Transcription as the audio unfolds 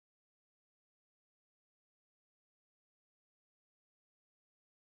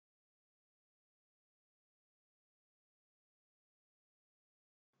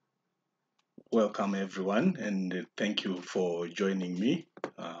Welcome, everyone, and thank you for joining me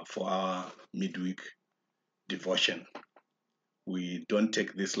for our midweek devotion. We don't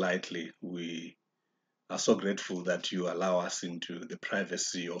take this lightly. We are so grateful that you allow us into the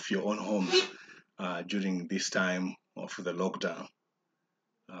privacy of your own homes during this time of the lockdown.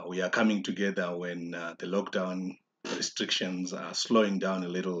 We are coming together when the lockdown restrictions are slowing down a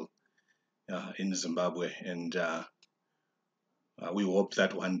little in Zimbabwe, and we hope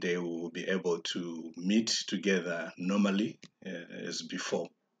that one day we will be able to meet together normally as before.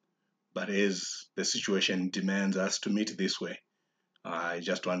 But as the situation demands us to meet this way, I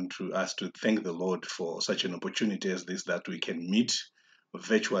just want us to thank the Lord for such an opportunity as this, that we can meet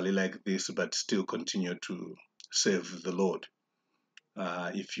virtually like this, but still continue to serve the Lord.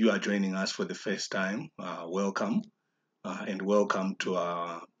 If you are joining us for the first time, welcome, and welcome to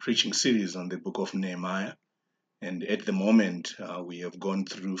our preaching series on the book of Nehemiah. And at the moment, we have gone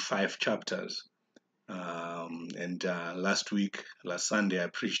through 5 chapters. And last Sunday, I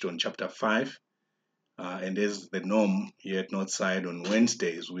preached on chapter 5. And as the norm here at Northside on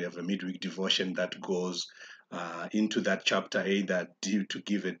Wednesdays, we have a midweek devotion that goes into that chapter, either due to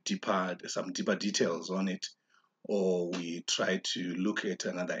give some deeper details on it, or we try to look at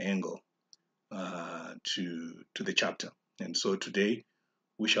another angle to the chapter. And so today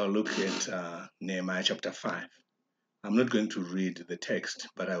we shall look at Nehemiah chapter 5. I'm not going to read the text,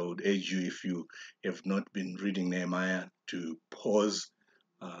 but I would urge you, if you have not been reading Nehemiah, to pause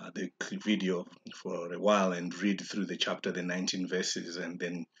the video for a while and read through the chapter, the 19 verses, and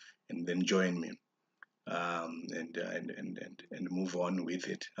then join me and move on with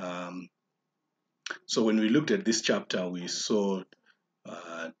it. So when we looked at this chapter, we saw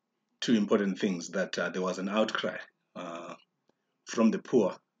two important things: that there was an outcry from the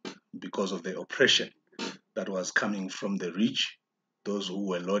poor because of the oppression that was coming from the rich, those who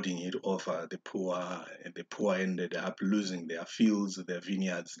were lording it over the poor, and the poor ended up losing their fields, their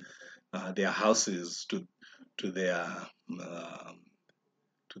vineyards, their houses to their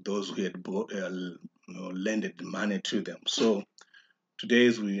to those who had lended money to them. So today,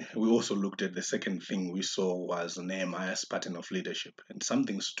 we also looked at the second thing we saw was Nehemiah's pattern of leadership, and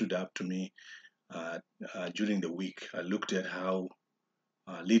something stood out to me during the week. I looked at how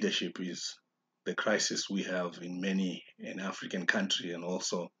leadership is the crisis we have in African country, and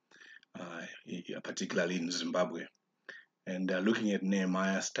also particularly in Zimbabwe. And looking at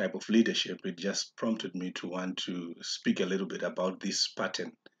Nehemiah's type of leadership, it just prompted me to want to speak a little bit about this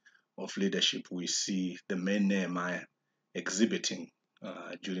pattern of leadership we see the man Nehemiah exhibiting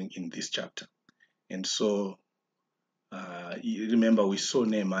in this chapter. And so, you remember, we saw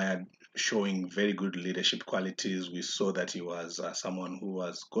Nehemiah showing very good leadership qualities. We saw that he was someone who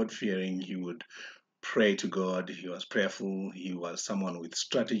was God-fearing. He would pray to God. He was prayerful. He was someone with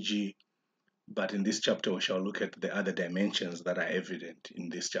strategy. But in this chapter, we shall look at the other dimensions that are evident in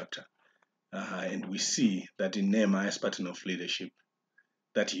this chapter. And we see that in Nehemiah's pattern of leadership,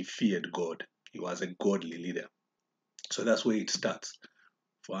 that he feared God. He was a godly leader. So that's where it starts.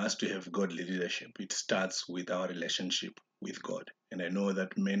 For us to have godly leadership, it starts with our relationship with God. And I know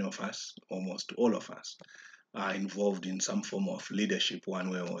that many of us, almost all of us, are involved in some form of leadership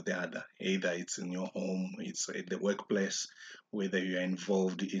one way or the other. Either it's in your home, it's at the workplace, whether you are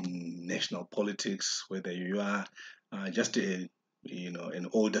involved in national politics, whether you are just an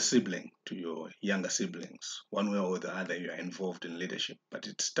older sibling to your younger siblings. One way or the other, you are involved in leadership. But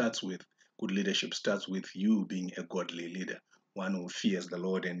good leadership starts with you being a godly leader, one who fears the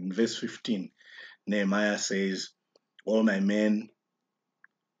Lord. And in verse 15, Nehemiah says, all my men,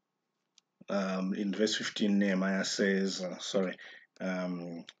 in verse 15, Nehemiah says,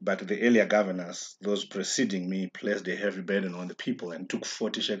 but the earlier governors, those preceding me, placed a heavy burden on the people and took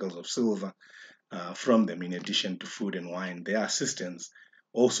 40 shekels of silver from them, in addition to food and wine. Their assistants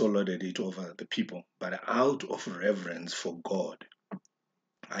also loaded it over the people. But out of reverence for God,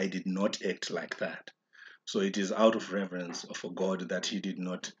 I did not act like that. So it is out of reverence for God that he did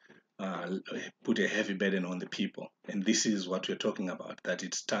not put a heavy burden on the people. And this is what we're talking about, that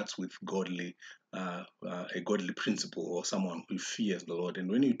it starts with a godly principle, or someone who fears the Lord. And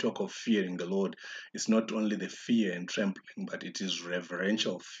when you talk of fearing the Lord, it's not only the fear and trembling, but it is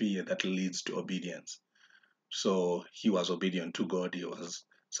reverential fear that leads to obedience. So he was obedient to God. He was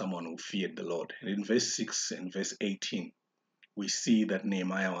someone who feared the Lord. And in verse 6 and verse 18, we see that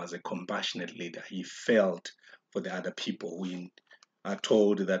Nehemiah was a compassionate leader. He felt for the other people. We are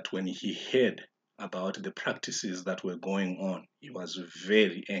told that when he heard about the practices that were going on, he was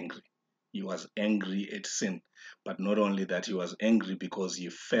very angry. He was angry at sin. But not only that, he was angry because he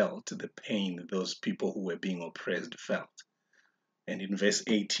felt the pain those people who were being oppressed felt. And in verse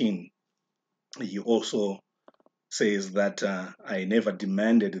 18, He also says that I never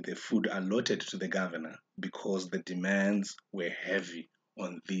demanded the food allotted to the governor because the demands were heavy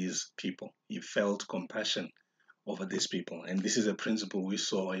on these people. He felt compassion over these people. And this is a principle we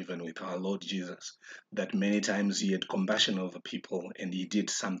saw even with our Lord Jesus, that many times he had compassion over people and he did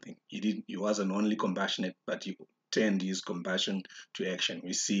something. He wasn't only compassionate, but he turned his compassion to action.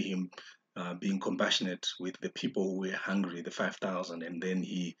 We see him being compassionate with the people who were hungry, the 5,000, and then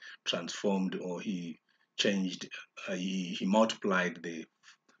he transformed, or he changed, he multiplied the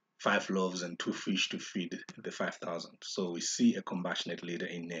 5 loaves and 2 fish to feed the 5,000. So we see a compassionate leader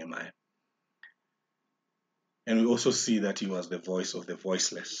in Nehemiah. And we also see that he was the voice of the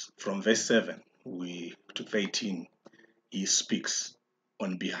voiceless. From verse 7 to 13, he speaks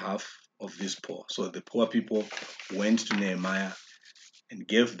on behalf of these poor. So the poor people went to Nehemiah and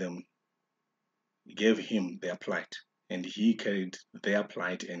gave him their plight. And he carried their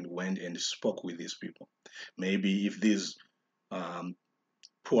plight and went and spoke with these people. Maybe if these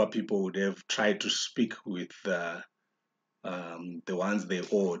poor people would have tried to speak with the ones they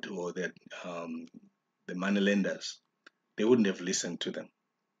owed, or the money lenders, they wouldn't have listened to them.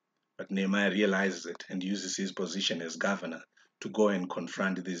 But Nehemiah realizes it and uses his position as governor to go and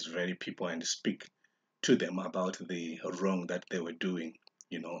confront these very people and speak to them about the wrong that they were doing,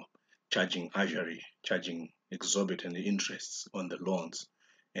 charging usury, charging exorbitant interests on the loans,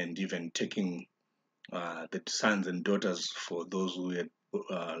 and even taking the sons and daughters for those who had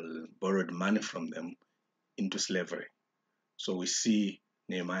borrowed money from them into slavery. So we see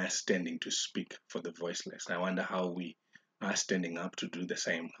Nehemiah standing to speak for the voiceless. I wonder how we are standing up to do the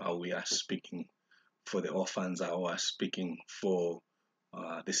same, how we are speaking for the orphans, how we are speaking for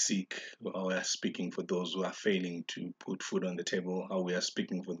the sick, how we are speaking for those who are failing to put food on the table, how we are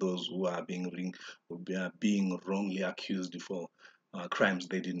speaking for those who are being wrongly accused for crimes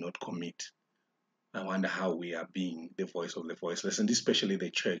they did not commit. I wonder how we are being the voice of the voiceless, and especially the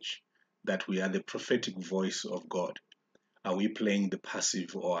church, that we are the prophetic voice of God. Are we playing the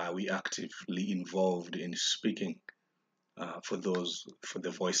passive, or are we actively involved in speaking for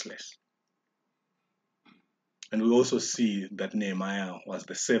the voiceless? And we also see that Nehemiah was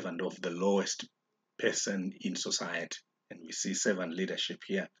the servant of the lowest person in society. And we see servant leadership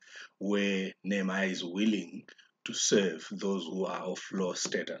here, where Nehemiah is willing to serve those who are of low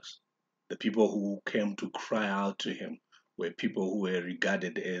status. The people who came to cry out to him were people who were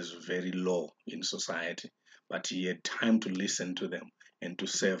regarded as very low in society, but he had time to listen to them and to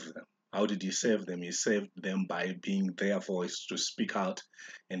serve them. How did he serve them? He served them by being their voice to speak out.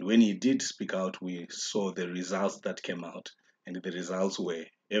 And when he did speak out, we saw the results that came out. And the results were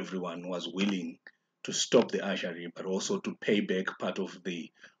everyone was willing to stop the usury, but also to pay back part of the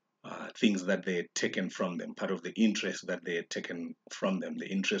things that they had taken from them, part of the interest that they had taken from them, the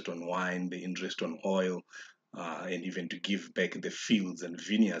interest on wine, the interest on oil, and even to give back the fields and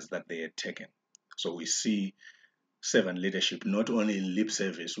vineyards that they had taken. So we see servant leadership not only in lip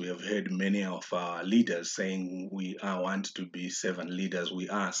service. We have heard many of our leaders saying we want to be servant leaders. We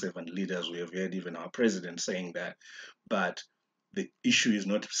are servant leaders. We have heard even our president saying that. But the issue is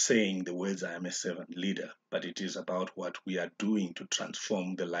not saying the words I am a servant leader, but it is about what we are doing to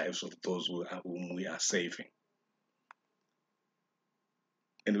transform the lives of those whom we are saving.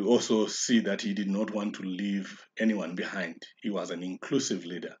 And we also see that he did not want to leave anyone behind. He was an inclusive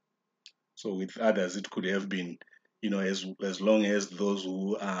leader. So with others, it could have been, as long as those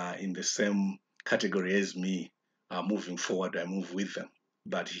who are in the same category as me are moving forward, I move with them.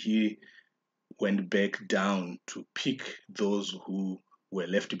 But he went back down to pick those who were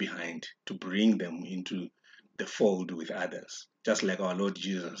left behind, to bring them into the fold with others. Just like our Lord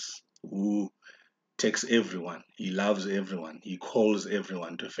Jesus, who takes everyone, he loves everyone, he calls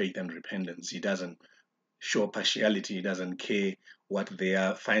everyone to faith and repentance. He doesn't show partiality. He doesn't care what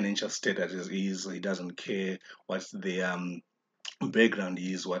their financial status is. He doesn't care what their background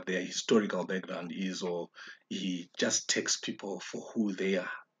is, what their historical background is, or he just takes people for who they are.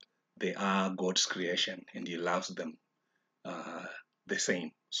 They are God's creation, and he loves them the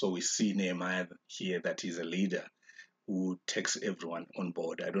same. So we see Nehemiah here that he's a leader who takes everyone on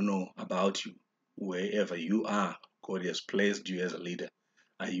board. I don't know about you, wherever you are, God has placed you as a leader.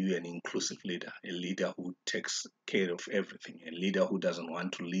 Are you an inclusive leader, a leader who takes care of everything, a leader who doesn't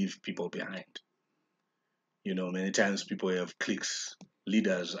want to leave people behind? Many times people have cliques.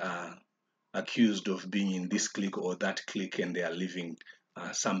 Leaders are accused of being in this clique or that clique, and they are leaving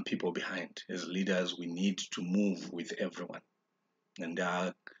some people behind. As leaders, we need to move with everyone. And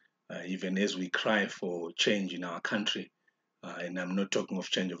even as we cry for change in our country, And I'm not talking of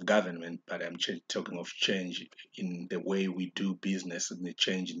change of government, but I'm talking of change in the way we do business and the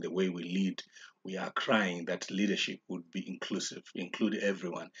change in the way we lead. We are crying that leadership would be inclusive, include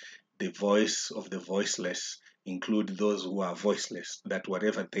everyone, the voice of the voiceless, include those who are voiceless, that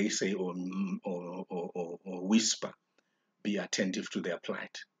whatever they say or whisper, be attentive to their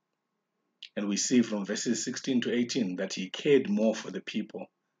plight. And we see from verses 16 to 18 that he cared more for the people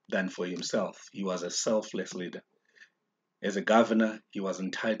than for himself. He was a selfless leader. As a governor, he was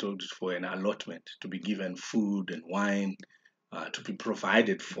entitled for an allotment, to be given food and wine, to be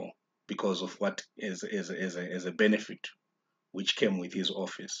provided for because of what is a benefit which came with his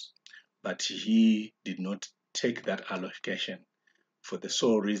office. But he did not take that allocation for the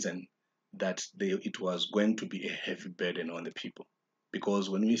sole reason that it was going to be a heavy burden on the people. Because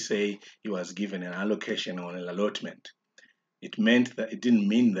when we say he was given an allocation or an allotment, it didn't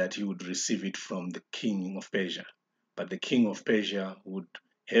mean that he would receive it from the king of Persia, but the king of Persia would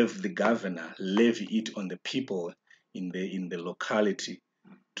have the governor levy it on the people in the locality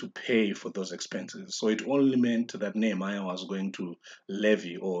to pay for those expenses. So it only meant that Nehemiah was going to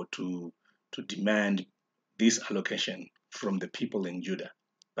levy or to demand this allocation from the people in Judah.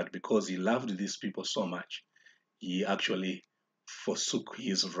 But because he loved these people so much, he actually forsook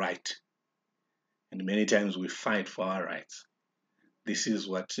his right. And many times we fight for our rights. This is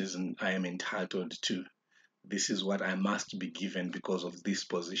what I am entitled to. This is what I must be given because of this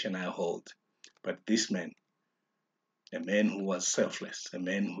position I hold. But this man, a man who was selfless, a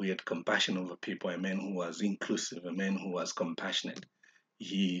man who had compassion over people, a man who was inclusive, a man who was compassionate,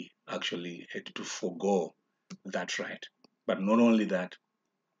 he actually had to forego that right. But not only that,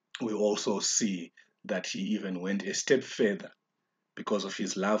 we also see that he even went a step further because of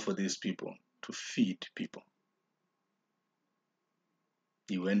his love for these people to feed people.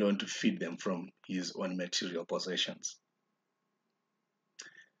 He went on to feed them from his own material possessions.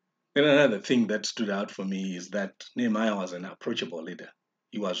 Then another thing that stood out for me is that Nehemiah was an approachable leader.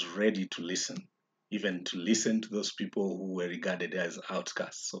 He was ready to listen, even to listen to those people who were regarded as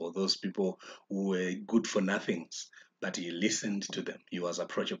outcasts or those people who were good for nothings, but he listened to them. He was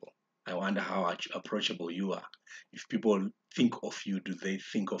approachable. I wonder how approachable you are. If people think of you, do they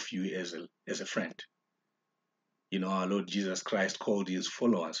think of you as a friend? You know, our Lord Jesus Christ called his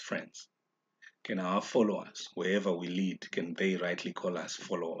followers friends. Can our followers, wherever we lead, can they rightly call us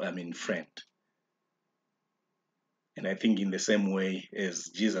friend? And I think in the same way as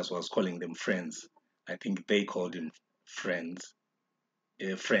Jesus was calling them friends, I think they called him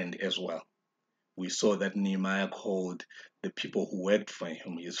a friend as well. We saw that Nehemiah called the people who worked for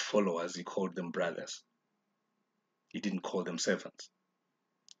him, his followers, he called them brothers. He didn't call them servants.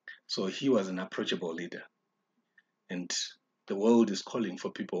 So he was an approachable leader. And the world is calling for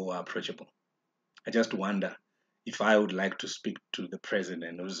people who are approachable. I just wonder if I would like to speak to the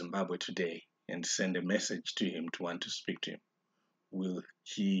president of Zimbabwe today and send a message to him to want to speak to him, will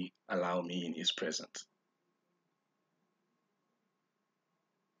he allow me in his presence?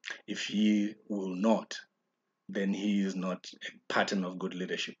 If he will not, then he is not a pattern of good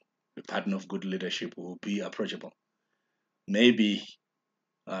leadership. A pattern of good leadership will be approachable. Maybe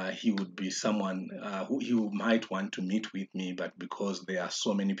he would be someone who he might want to meet with me, but because there are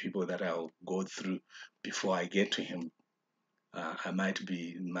so many people that I'll go through before I get to him, I might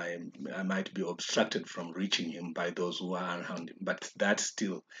be obstructed from reaching him by those who are around him. But that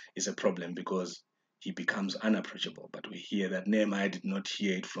still is a problem because he becomes unapproachable. But we hear that Nehemiah did not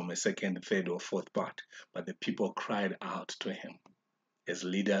hear it from a second, third, or fourth part, but the people cried out to him. As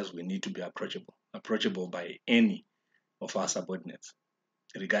leaders, we need to be approachable by any of our subordinates,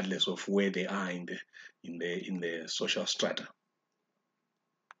 regardless of where they are in the social strata.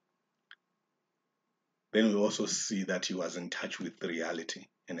 Then we also see that he was in touch with reality.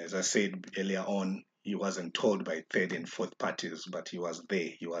 And as I said earlier on, he wasn't told by third and fourth parties, but he was there.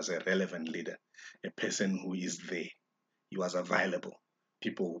 He was a relevant leader, a person who is there. He was available.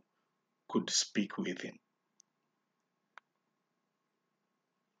 People could speak with him.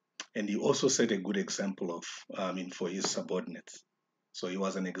 And he also set a good example for his subordinates. So he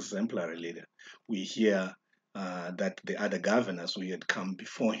was an exemplary leader. We hear that the other governors who had come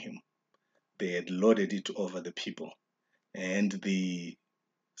before him, they had lorded it over the people. And the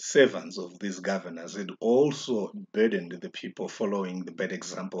servants of these governors had also burdened the people following the bad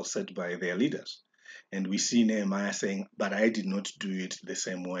example set by their leaders. And we see Nehemiah saying, but I did not do it the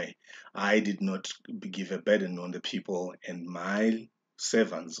same way. I did not give a burden on the people, and my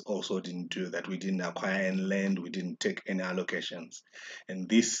servants also didn't do that. We didn't acquire any land, we didn't take any allocations. And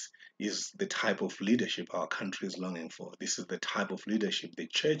this is the type of leadership our country is longing for. This is the type of leadership the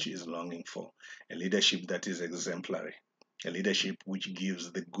church is longing for, a leadership that is exemplary, a leadership which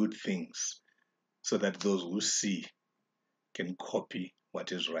gives the good things so that those who see can copy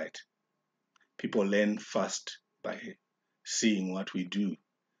what is right. People learn fast by seeing what we do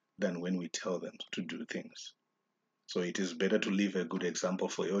than when we tell them to do things. So it is better to leave a good example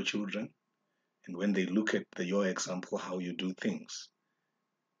for your children. And when they look at your example, how you do things,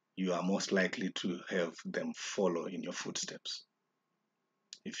 you are most likely to have them follow in your footsteps.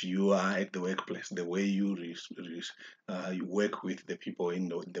 If you are at the workplace, the way you work with the people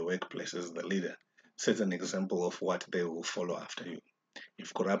in the workplace as the leader sets an example of what they will follow after you.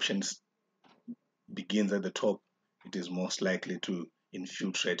 If corruption begins at the top, it is most likely to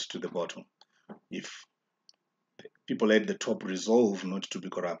infiltrate to the bottom. If people at the top resolve not to be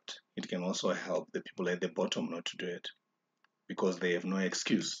corrupt, it can also help the people at the bottom not to do it because they have no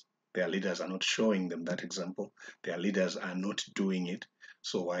excuse. Their leaders are not showing them that example. Their leaders are not doing it.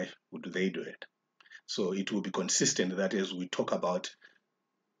 So why would they do it? So it will be consistent that as we talk about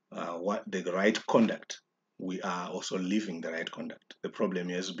what the right conduct, we are also living the right conduct. The problem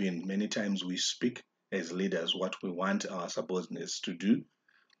has been many times we speak as leaders what we want our subordinates to do,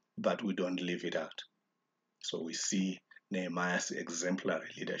 but we don't live it out. So we see Nehemiah's exemplary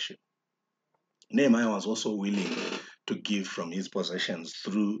leadership. Nehemiah was also willing to give from his possessions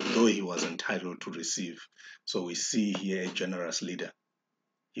though he was entitled to receive. So we see here a generous leader.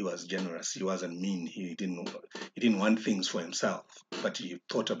 He was generous. He wasn't mean. He didn't want things for himself, but he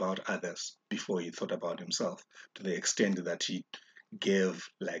thought about others before he thought about himself, to the extent that he gave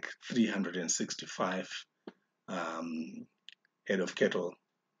like 365 head of cattle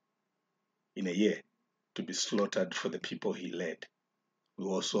in a year to be slaughtered for the people he led. We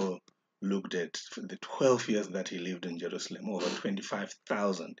also looked at the 12 years that he lived in Jerusalem, over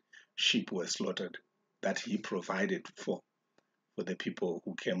 25,000 sheep were slaughtered that he provided for the people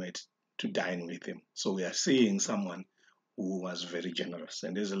who came to dine with him. So we are seeing someone who was very generous.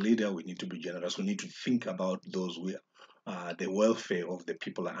 And as a leader, we need to be generous. We need to think about those the welfare of the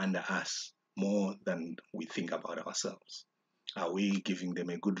people under us more than we think about ourselves. Are we giving them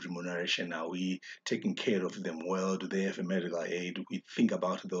a good remuneration? Are we taking care of them well? Do they have a medical aid? We think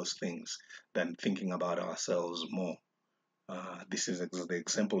about those things than thinking about ourselves more. This is the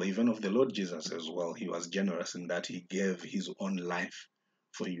example even of the Lord Jesus as well. He was generous in that he gave his own life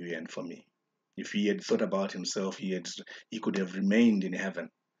for you and for me. If he had thought about himself, he could have remained in heaven,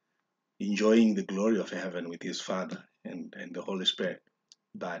 enjoying the glory of heaven with his Father and the Holy Spirit.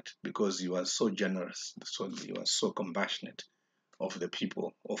 But because he was so generous, he was so compassionate of the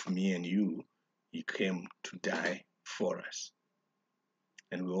people, of me and you, he came to die for us.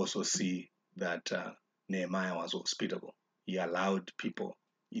 And we also see that Nehemiah was hospitable. He allowed people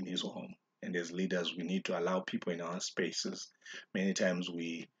in his home. And as leaders, we need to allow people in our spaces. Many times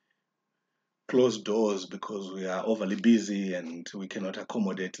we close doors because we are overly busy and we cannot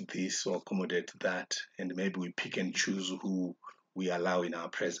accommodate this or accommodate that. And maybe we pick and choose who we allow in our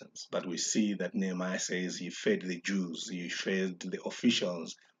presence. But we see that Nehemiah says he fed the Jews, he fed the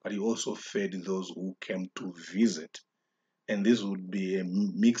officials, but he also fed those who came to visit. And this would be a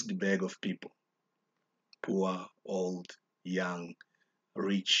mixed bag of people: poor, old, young,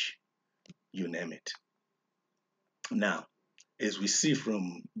 rich, you name it. Now, as we see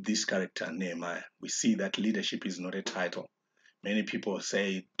from this character, Nehemiah, we see that leadership is not a title. Many people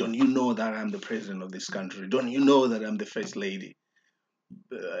say, don't you know that I'm the president of this country? Don't you know that I'm the first lady?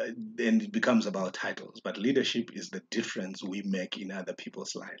 And it becomes about titles. But leadership is the difference we make in other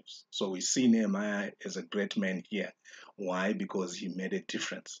people's lives. So we see Nehemiah as a great man here. Why? Because he made a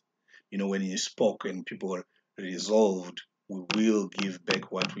difference. You know, when he spoke and people resolved, we will give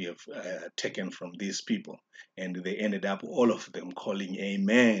back what we have taken from these people. And they ended up, all of them, calling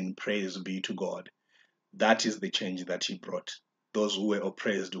amen, praise be to God. That is the change that he brought. Those who were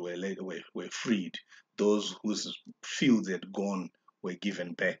oppressed were freed. Those whose fields had gone were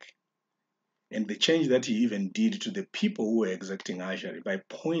given back. And the change that he even did to the people who were exacting usury by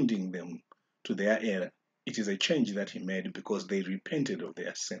pointing them to their error, it is a change that he made because they repented of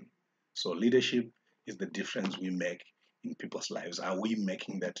their sin. So leadership is the difference we make in people's lives. Are we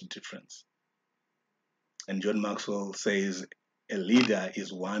making that difference? And John Maxwell says, a leader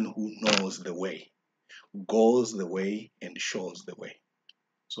is one who knows the way, goes the way, and shows the way.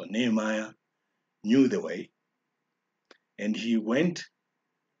 So Nehemiah knew the way, and he went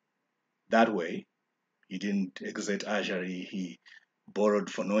that way. He didn't exert usury. He borrowed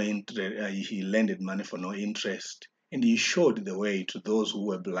for no interest. He lended money for no interest. And he showed the way to those who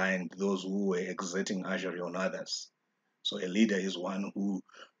were blind, those who were exerting usury on others. So a leader is one who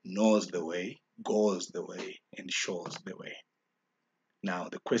knows the way, goes the way, and shows the way. Now,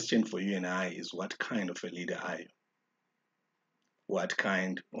 the question for you and I is, what kind of a leader are you? What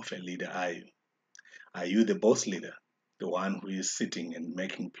kind of a leader are you? Are you the boss leader, the one who is sitting and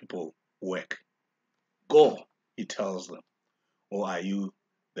making people work? Go, he tells them. Or are you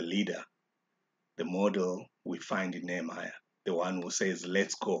the leader, the model we find in Nehemiah, the one who says,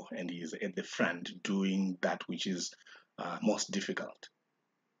 let's go, and he is at the front doing that which is most difficult,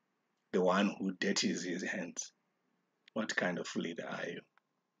 the one who dirties his hands? What kind of leader are you?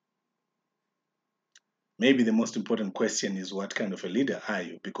 Maybe the most important question is, what kind of a leader are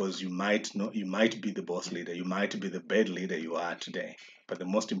you? Because you might be the boss leader, you might be the bad leader you are today. But the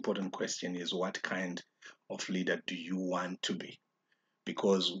most important question is, what kind of leader do you want to be?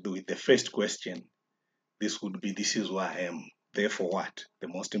 Because with the first question, this would be, this is who I am, therefore what? The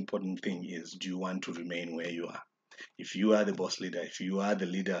most important thing is, do you want to remain where you are? If you are the boss leader, if you are the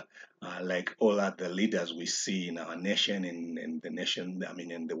leader, like all other leaders we see in our nation, in the nation,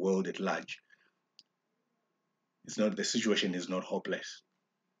 in the world at large, the situation is not hopeless.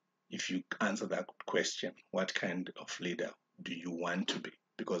 If you answer that question, what kind of leader do you want to be?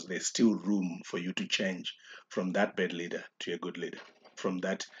 Because there's still room for you to change from that bad leader to a good leader, from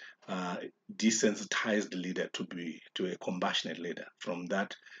that desensitized leader to a compassionate leader, from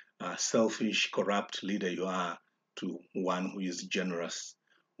that selfish, corrupt leader you are to one who is generous,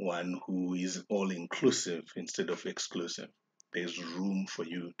 one who is all inclusive instead of exclusive. There's room for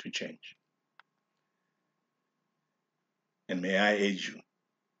you to change. And may I urge you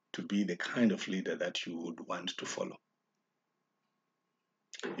to be the kind of leader that you would want to follow.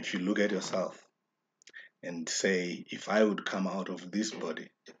 If you look at yourself and say, if I would come out of this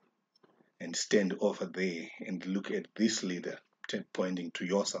body and stand over there and look at this leader pointing to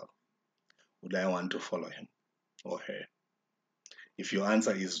yourself, would I want to follow him or her? If your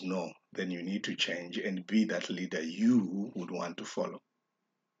answer is no, then you need to change and be that leader you would want to follow.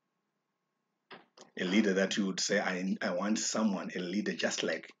 A leader that you would say, I want a leader just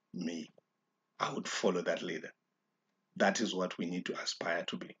like me. I would follow that leader. That is what we need to aspire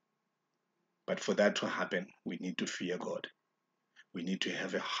to be. But for that to happen, we need to fear God. We need to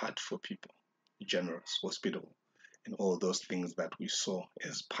have a heart for people, generous, hospitable, and all those things that we saw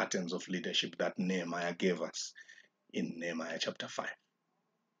as patterns of leadership that Nehemiah gave us in Nehemiah chapter 5.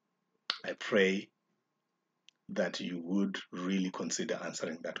 I pray that you would really consider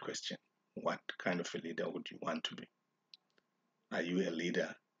answering that question. What kind of a leader would you want to be? Are you a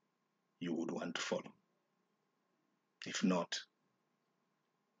leader you would want to follow? If not,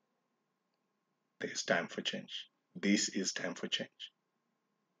 there is time for change. This is time for change.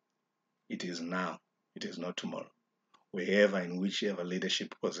 It is now. It is not tomorrow. Wherever, in whichever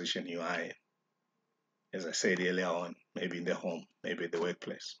leadership position you are in, as I said earlier on, maybe in the home, maybe at the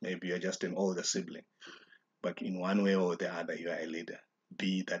workplace, maybe you're just an older sibling, but in one way or the other, you are a leader.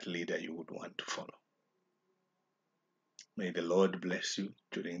 Be that leader you would want to follow. May the Lord bless you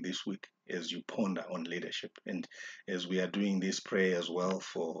during this week as you ponder on leadership. And as we are doing this prayer as well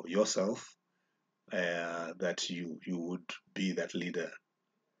for yourself, that you would be that leader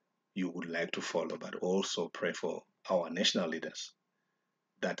you would like to follow, but also pray for our national leaders,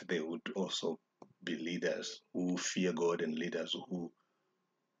 that they would also be leaders who fear God and leaders who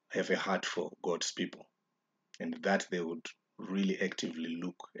have a heart for God's people, and that they would really actively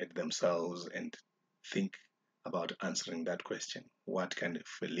look at themselves and think about answering that question. What kind of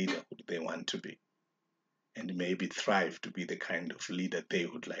a leader would they want to be? And maybe thrive to be the kind of leader they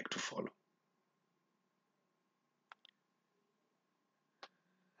would like to follow.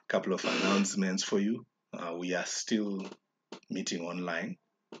 A couple of announcements for you. We are still meeting online.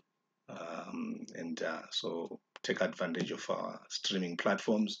 So take advantage of our streaming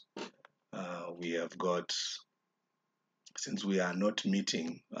platforms. We have got, since we are not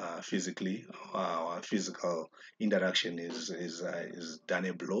meeting physically, our physical interaction is done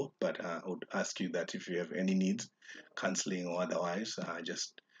a blow. But I would ask you that if you have any needs, counseling or otherwise,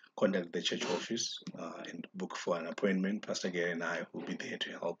 just contact the church office and book for an appointment. Pastor Gary and I will be there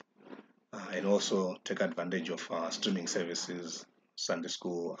to help. And also take advantage of our streaming services, Sunday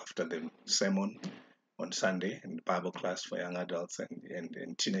school after the sermon on Sunday, and Bible class for young adults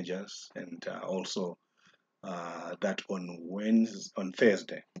and teenagers, and also that on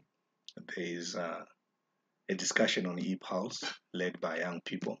Thursday there is a discussion on e-pulse led by young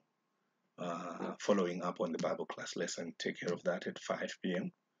people, following up on the Bible class lesson. Take care of that at 5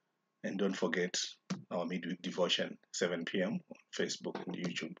 p.m. And don't forget our midweek devotion, 7 p.m. on Facebook and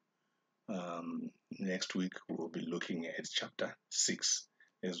YouTube. Next week we'll be looking at chapter 6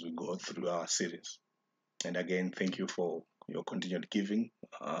 as we go through our series. And again, thank you for your continued giving.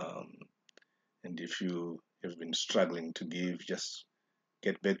 And if you have been struggling to give, just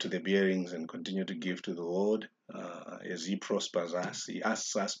get back to the bearings and continue to give to the Lord. as He prospers us, He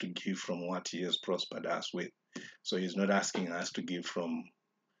asks us to give from what He has prospered us with. So He's not asking us to give from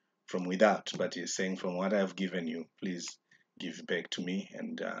without, but He's saying, from what I've given you, please give back to me.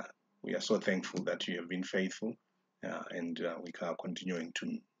 And we are so thankful that you have been faithful, and we are continuing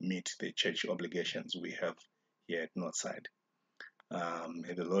to meet the church obligations we have here at Northside.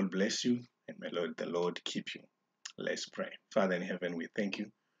 May the Lord bless you, and may the Lord keep you. Let's pray. Father in heaven, we thank you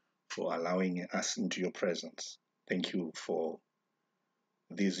for allowing us into your presence. Thank you for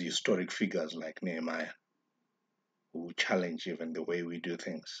these historic figures like Nehemiah, who challenge even the way we do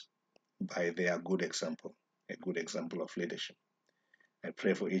things by their good example, a good example of leadership. I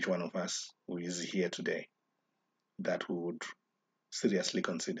pray for each one of us who is here today that we would seriously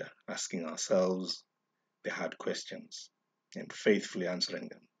consider asking ourselves the hard questions and faithfully answering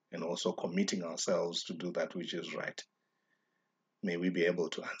them, and also committing ourselves to do that which is right. May we be able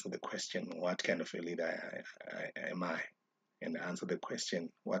to answer the question, what kind of a leader am I? And answer the question,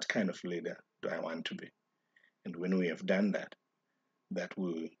 what kind of leader do I want to be? And when we have done that, that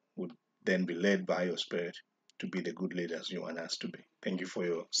we would then be led by your Spirit to be the good leaders you want us to be. Thank you for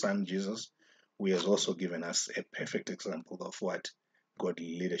your Son, Jesus, who has also given us a perfect example of what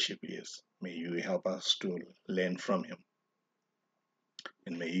godly leadership is. May you help us to learn from him.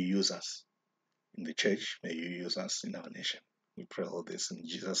 And may you use us in the church. May you use us in our nation. We pray all this in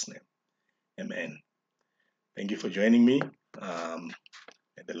Jesus' name. Amen. Thank you for joining me.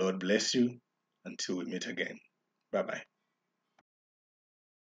 May the Lord bless you until we meet again. Bye-bye.